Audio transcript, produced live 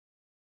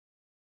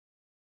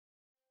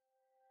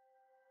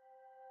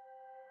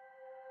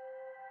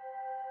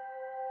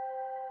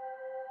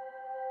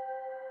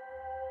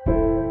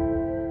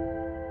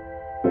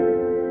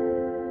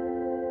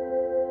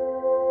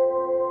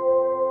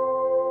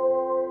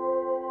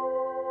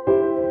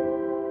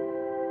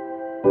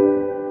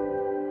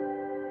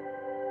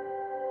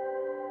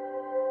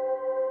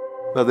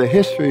Well, the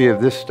history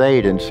of this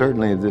state and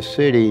certainly of this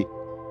city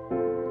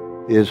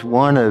is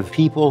one of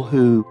people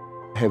who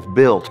have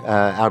built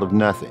out of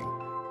nothing.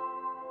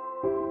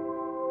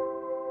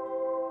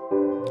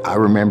 I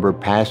remember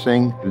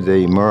passing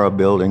the Murrah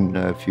building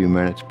a few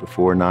minutes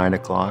before 9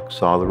 o'clock,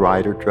 saw the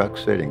Ryder truck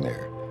sitting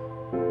there,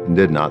 and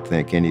did not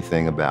think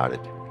anything about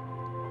it.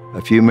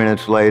 A few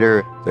minutes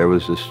later, there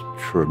was this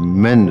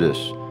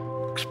tremendous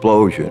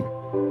explosion.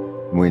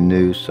 We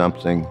knew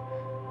something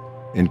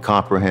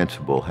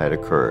incomprehensible had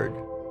occurred.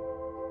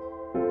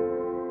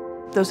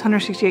 Those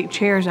 168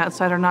 chairs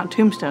outside are not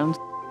tombstones.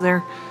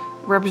 They're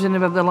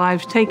representative of the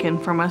lives taken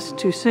from us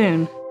too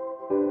soon.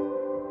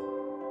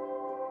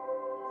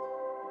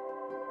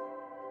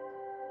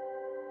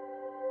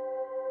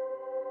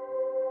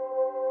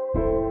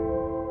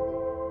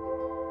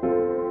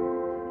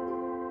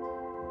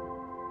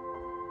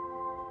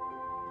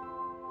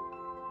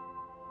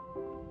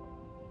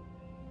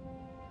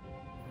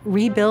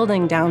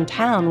 Rebuilding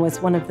downtown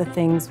was one of the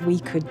things we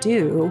could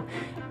do,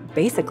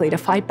 basically to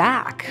fight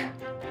back.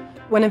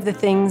 One of the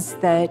things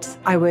that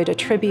I would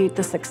attribute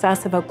the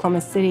success of Oklahoma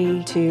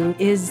City to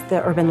is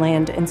the Urban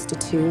Land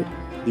Institute.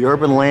 The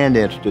Urban Land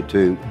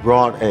Institute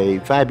brought a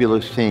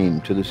fabulous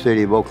team to the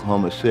city of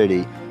Oklahoma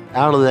City.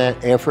 Out of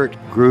that effort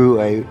grew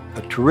a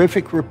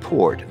terrific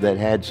report that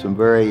had some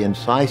very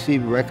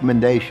incisive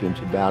recommendations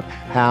about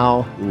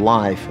how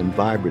life and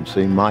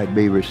vibrancy might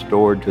be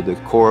restored to the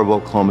core of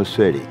Oklahoma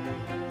City.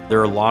 There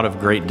are a lot of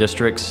great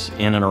districts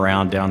in and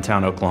around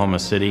downtown Oklahoma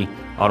City.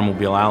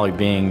 Automobile Alley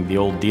being the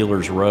old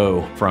dealer's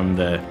row from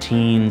the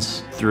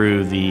teens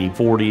through the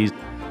 40s.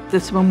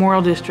 This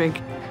Memorial District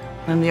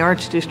and the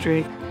Arts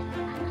District.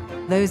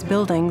 Those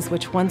buildings,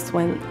 which once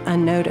went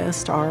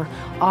unnoticed, are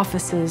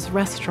offices,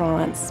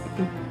 restaurants,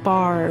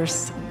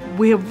 bars.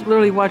 We have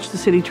literally watched the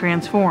city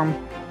transform.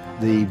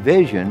 The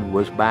vision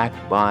was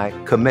backed by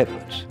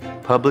commitments,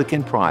 public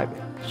and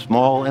private,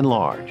 small and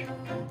large.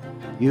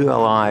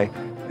 ULI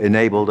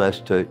enabled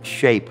us to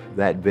shape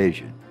that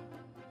vision.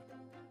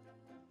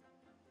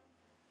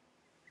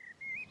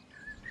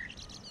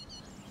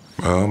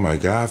 Well, my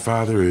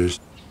godfather is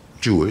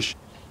Jewish.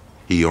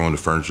 He owned a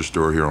furniture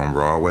store here on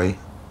Broadway.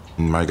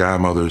 And my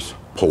godmother's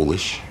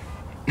Polish.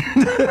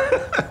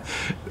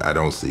 I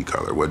don't see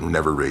color, was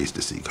never raised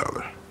to see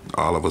color.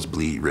 All of us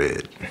bleed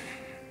red.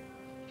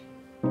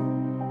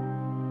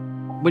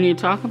 When you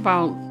talk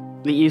about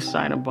the east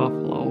side of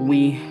Buffalo,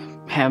 we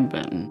have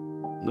been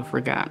the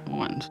forgotten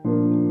ones.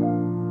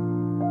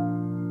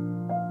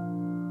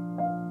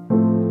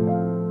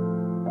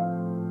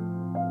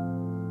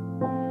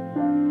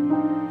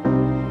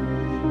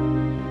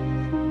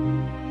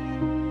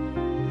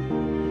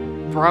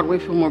 Broadway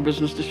Fillmore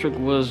Business District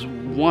was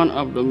one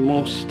of the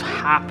most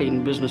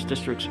hopping business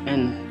districts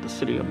in the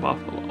city of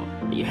Buffalo.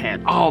 You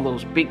had all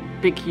those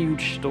big,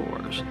 huge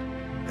stores.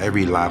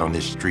 Every lot on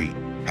this street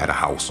had a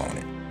house on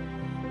it.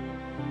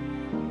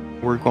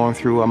 We're going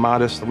through a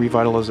modest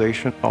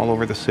revitalization all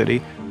over the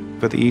city,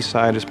 but the east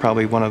side is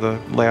probably one of the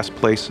last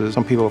places.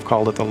 Some people have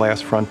called it the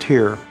last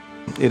frontier.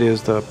 It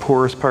is the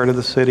poorest part of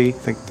the city. I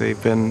think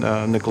they've been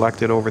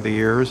neglected over the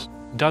years.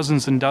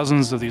 Dozens and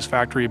dozens of these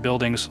factory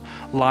buildings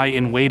lie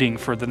in waiting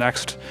for the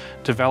next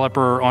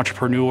developer,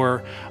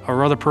 entrepreneur,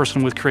 or other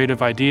person with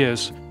creative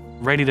ideas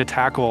ready to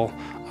tackle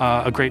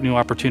a great new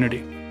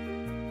opportunity.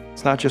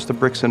 It's not just the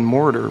bricks and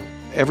mortar.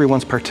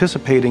 Everyone's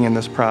participating in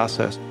this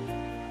process.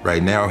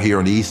 Right now, here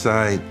on the east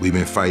side, we've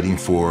been fighting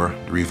for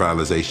the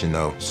revitalization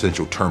of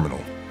Central Terminal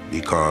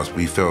because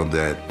we felt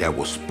that that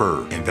will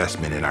spur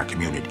investment in our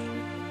community.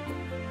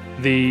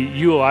 The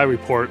ULI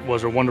report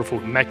was a wonderful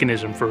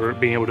mechanism for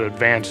being able to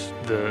advance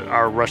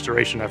our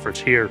restoration efforts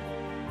here.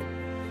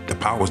 The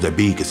powers that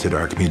be consider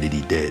our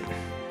community dead,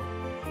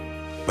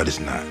 but it's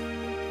not.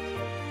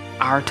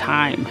 Our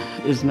time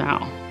is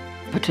now.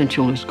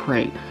 Potential is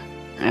great,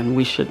 and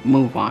we should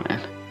move on it.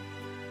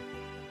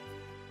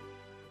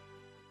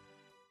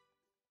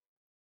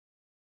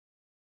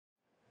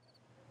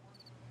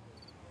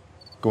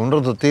 Con un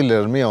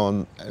rototiller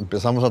mío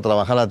empezamos a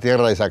trabajar la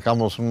tierra y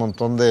sacamos un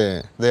montón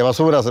de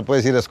basura, se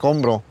puede decir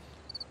escombro.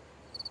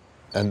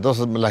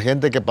 Entonces la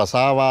gente que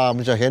pasaba,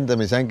 mucha gente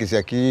me decían que si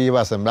aquí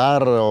iba a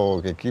sembrar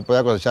o que aquí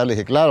podía cosechar, le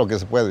dije, claro que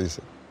se puede,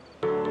 dice.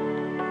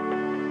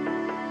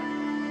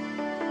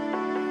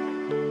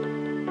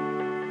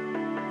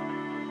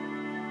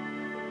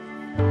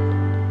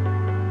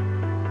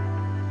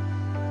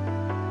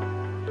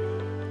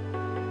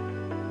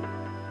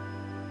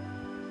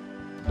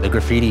 The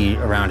graffiti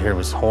around here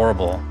was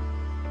horrible.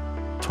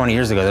 20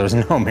 years ago, there was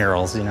no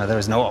murals, there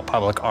was no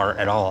public art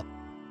at all.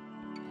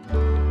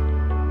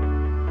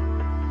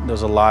 There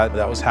was a lot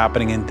that was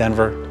happening in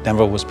Denver.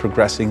 Denver was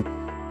progressing,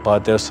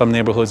 but there were some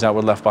neighborhoods that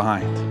were left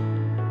behind.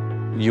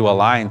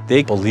 ULI,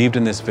 they believed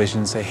in this vision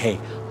and say, hey,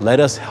 let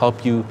us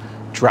help you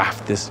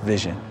draft this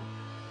vision.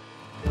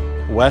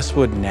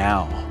 Westwood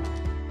now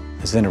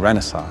is in a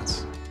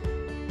renaissance.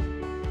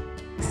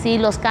 Sí,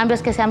 los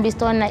cambios que se han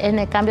visto en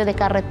el cambio de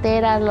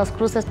carretera, los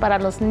cruces para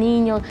los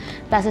niños,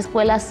 las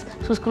escuelas,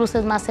 sus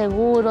cruces más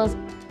seguros.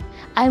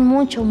 Hay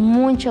mucho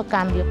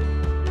cambio.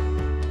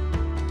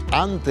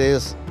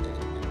 Antes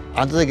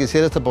de que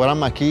hiciera este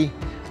programa aquí,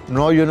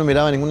 yo no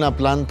miraba ninguna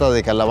planta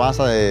de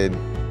calabaza de...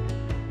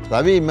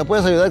 David, ¿me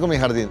puedes ayudar con mi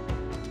jardín?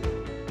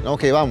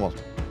 Ok, vamos.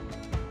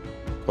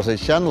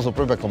 Cosechando su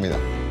propia comida.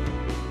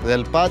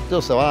 Del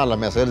patio se va a la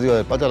mesa, yo les digo,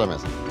 del patio a la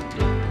mesa.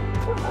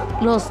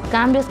 Los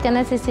cambios que he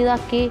necesitado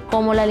aquí,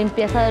 como la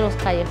limpieza de los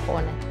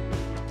callejones,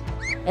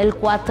 el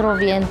Cuatro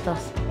Vientos.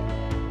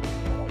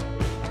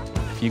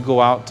 If you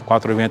go out to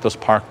Cuatro Vientos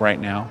Park right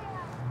now,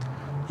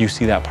 you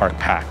see that park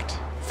packed,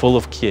 full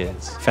of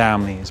kids,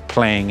 families,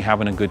 playing,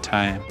 having a good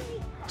time.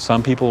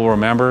 Some people will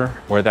remember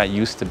where that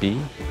used to be.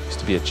 It used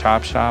to be a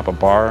chop shop, a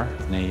bar,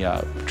 and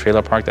a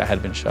trailer park that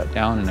had been shut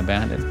down and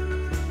abandoned.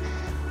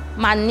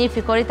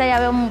 Magnífico, ahorita ya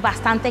veo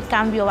bastante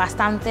cambio,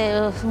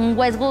 un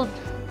Westwood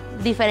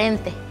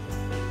diferente.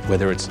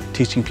 Whether it's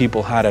teaching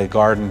people how to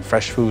garden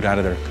fresh food out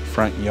of their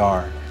front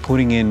yard,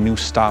 putting in new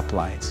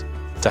stoplights,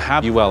 to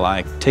have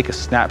ULI take a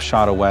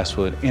snapshot of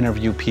Westwood,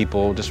 interview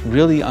people, just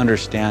really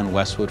understand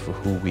Westwood for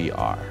who we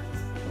are.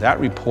 That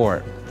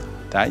report,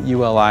 that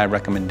ULI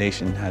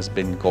recommendation has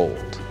been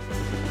gold.